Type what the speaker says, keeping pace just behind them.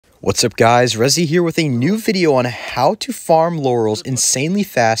What's up guys, Reziyy here with a new video on how to farm Laurels insanely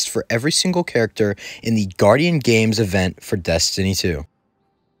fast for every single character in the Guardian Games event for Destiny 2.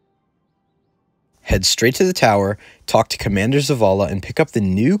 Head straight to the tower, talk to Commander Zavala, and pick up the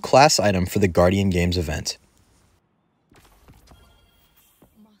new class item for the Guardian Games event.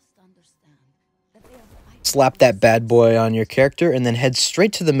 Slap that bad boy on your character and then head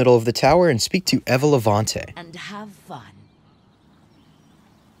straight to the middle of the tower and speak to Eva Levante. And have fun.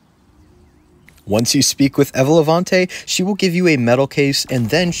 Once you speak with Eva Levante, she will give you a medal case, and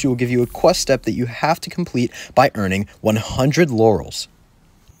then she will give you a quest step that you have to complete by earning 100 Laurels.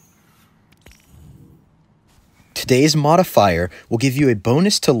 Today's modifier will give you a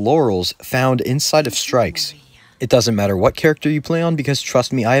bonus to Laurels found inside of strikes. It doesn't matter what character you play on, because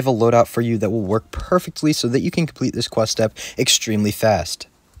trust me, I have a loadout for you that will work perfectly so that you can complete this quest step extremely fast.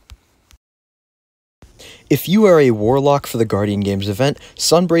 If you are a Warlock for the Guardian Games event,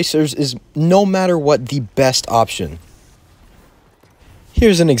 Sunbracers is no matter what the best option.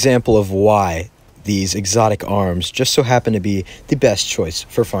 Here's an example of why these exotic arms just so happen to be the best choice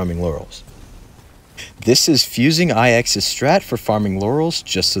for farming Laurels. This is Fusing IX's strat for farming Laurels,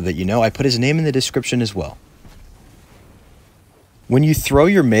 just so that you know. I put his name in the description as well. When you throw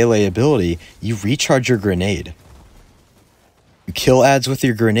your melee ability, you recharge your grenade. You kill adds with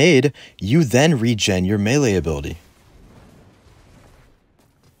your grenade, you then regen your melee ability.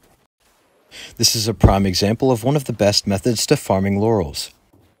 This is a prime example of one of the best methods to farming Laurels.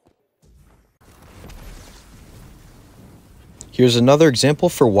 Here's another example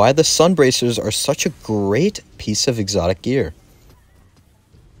for why the Sunbracers are such a great piece of exotic gear.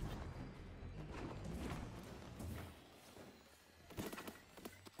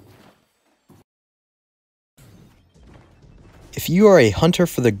 If you are a hunter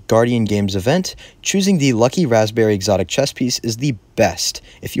for the Guardian Games event, choosing the Lucky Raspberry exotic chest piece is the best.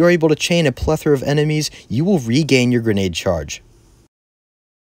 If you are able to chain a plethora of enemies, you will regain your grenade charge.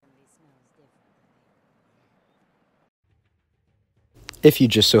 If you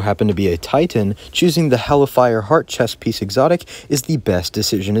just so happen to be a Titan, choosing the Hellfire Heart chest piece exotic is the best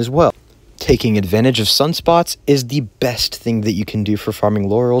decision as well. Taking advantage of sunspots is the best thing that you can do for farming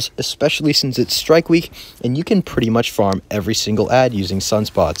Laurels, especially since it's strike week and you can pretty much farm every single ad using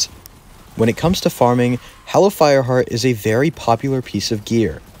sunspots. When it comes to farming, Hellfire Heart is a very popular piece of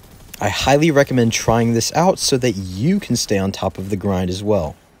gear. I highly recommend trying this out so that you can stay on top of the grind as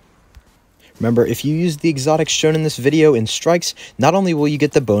well. Remember, if you use the exotics shown in this video in strikes, not only will you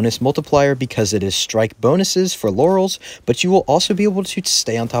get the bonus multiplier because it is strike bonuses for Laurels, but you will also be able to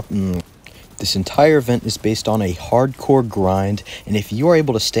stay on top. This entire event is based on a hardcore grind, and if you are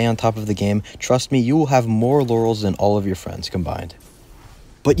able to stay on top of the game, trust me, you will have more Laurels than all of your friends combined.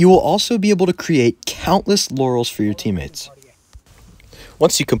 But you will also be able to create countless Laurels for your teammates.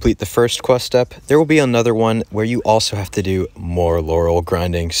 Once you complete the first quest step, there will be another one where you also have to do more Laurel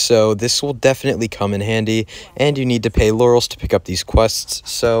grinding, so this will definitely come in handy, and you need to pay Laurels to pick up these quests,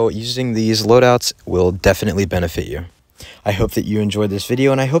 so using these loadouts will definitely benefit you. I hope that you enjoyed this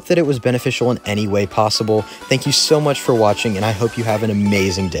video, and I hope that it was beneficial in any way possible. Thank you so much for watching, and I hope you have an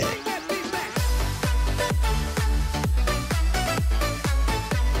amazing day.